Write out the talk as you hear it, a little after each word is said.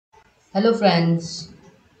Hello friends,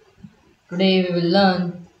 today we will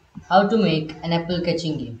learn how to make an apple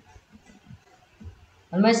catching game.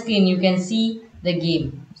 On my screen you can see the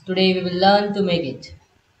game. Today we will learn to make it.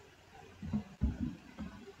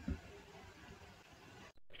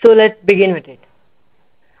 So let's begin with it.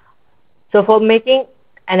 So for making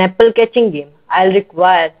an apple catching game, I'll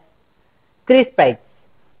require three sprites.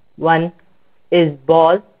 One is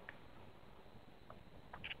ball,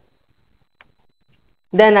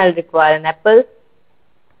 then I'll require an apple,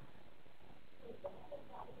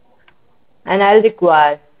 and I'll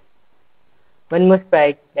require one more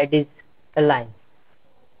sprite, that is a line.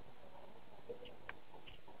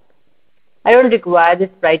 I don't require this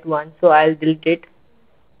sprite one, so I'll delete it.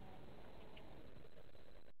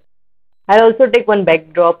 I'll also take one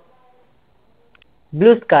backdrop,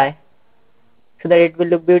 blue sky, so that it will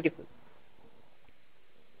look beautiful.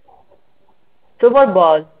 So for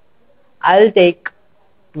ball, I'll take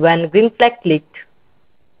when green flag clicked,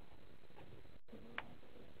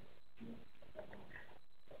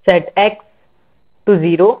 set X to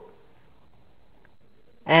 0,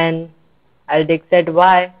 and I'll take set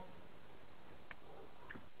Y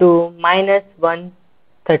to minus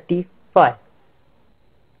 135.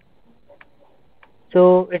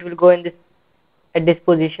 So it will go in this at this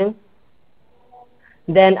position.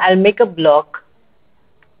 Then I'll make a block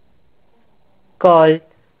called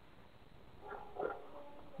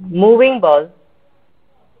moving ball.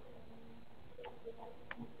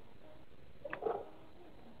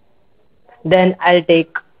 Then I'll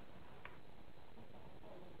take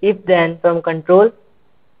if then from control.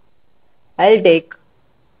 I'll take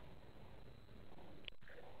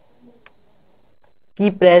key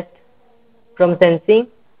pressed from sensing.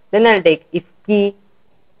 Then I'll take if key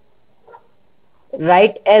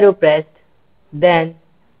right arrow pressed. Then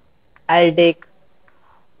I'll take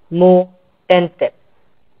move 10 steps.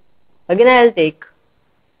 Again I'll take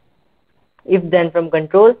if then from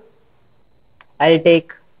control. I'll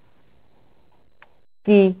take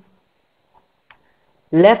key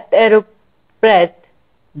left arrow pressed.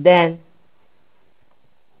 Then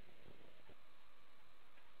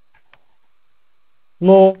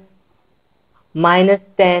move minus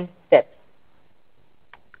 10 steps.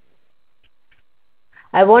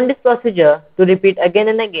 I want this procedure to repeat again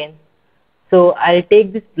and again, so I'll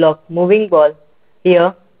take this block moving ball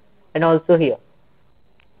here and also here.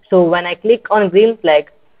 So when I click on green flag,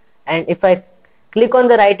 and if I click on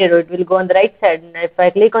the right arrow, it will go on the right side, and if I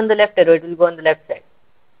click on the left arrow, it will go on the left side.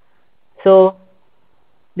 So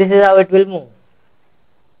this is how it will move.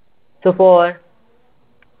 So for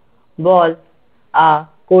ball, our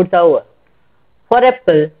codes are over. For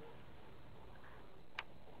apple,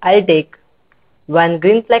 I'll take when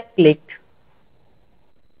green flag clicked,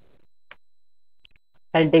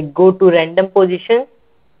 I'll take go to random position,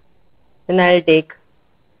 then I'll take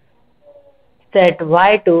set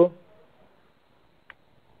Y to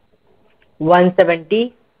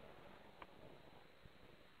 170.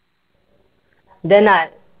 Then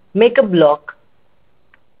I'll make a block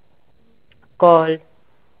called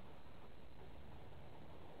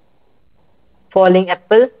falling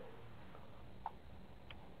apple.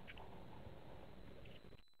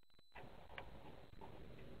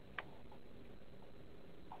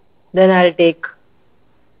 Then I'll take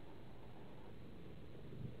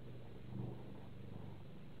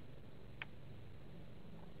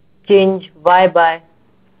change Y by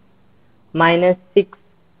minus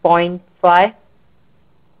 6.5.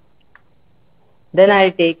 Then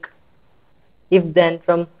I'll take if then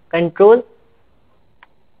from control.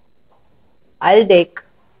 I'll take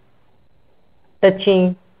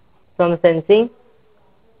touching from sensing.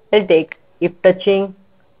 I'll take if touching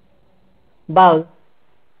bowl.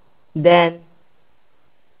 Then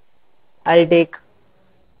I'll take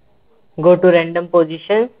go to random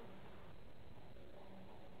position.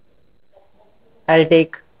 I'll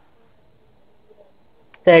take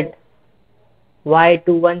set Y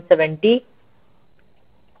to 170,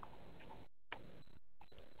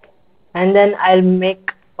 and then I'll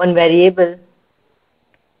make one variable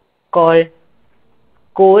called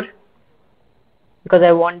score, because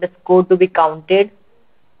I want the score to be counted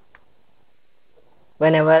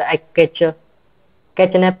whenever I catch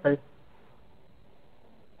an apple.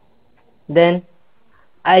 Then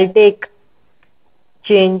I'll take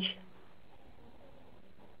change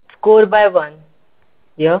score by 1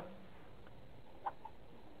 here.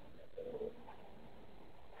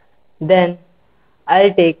 Then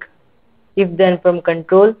I'll take if then from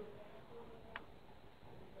control.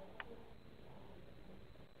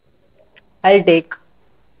 I'll take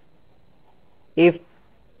if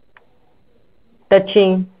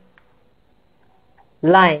touching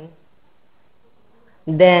line.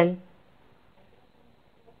 Then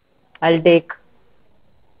I'll take,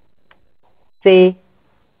 say,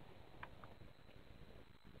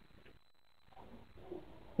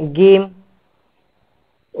 game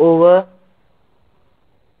over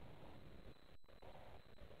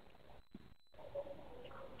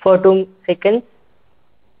for 2 seconds.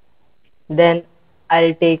 Then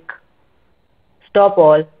I'll take stop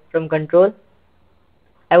all from control.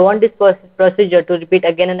 I want this procedure to repeat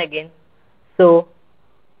again and again. So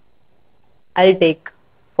I'll take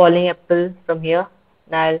falling apple from here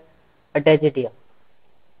and I'll attach it here.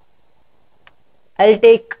 I'll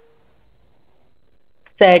take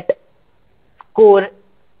set score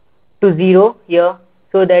to 0 here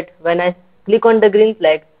so that when I click on the green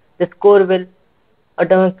flag, the score will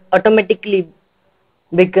automatically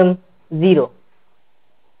become 0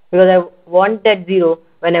 because I want that 0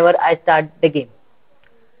 whenever I start the game.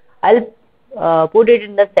 I'll put it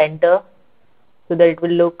in the center so that it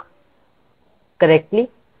will look correctly.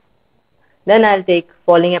 Then I'll take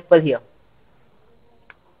falling apple here.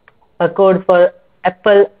 A code for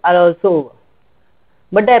apple are also over.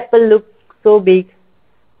 But the apple looks so big,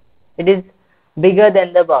 it is bigger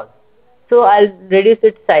than the ball. So I'll reduce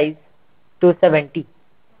its size to 70.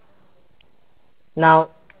 Now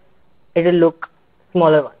it will look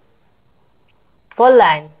smaller one. For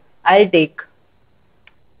line, I'll take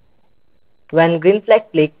when green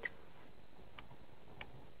flag clicked,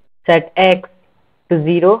 set X to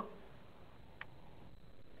 0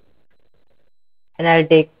 and I'll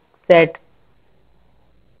take set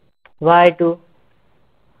Y to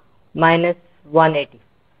minus 180.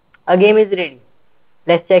 A game is ready.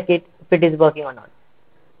 Let's check it if it is working or not.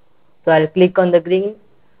 So I'll click on the green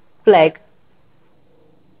flag.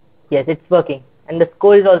 Yes, it's working and the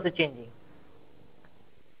score is also changing.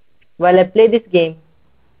 While I play this game,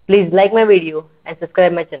 please like my video and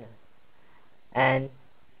subscribe my channel. And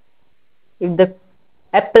if the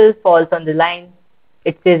apple falls on the line,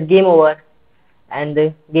 it says game over and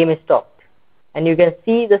the game is stopped. And you can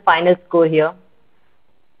see the final score here.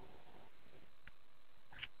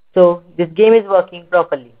 So this game is working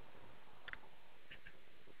properly.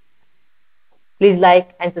 Please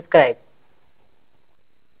like and subscribe.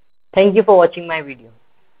 Thank you for watching my video.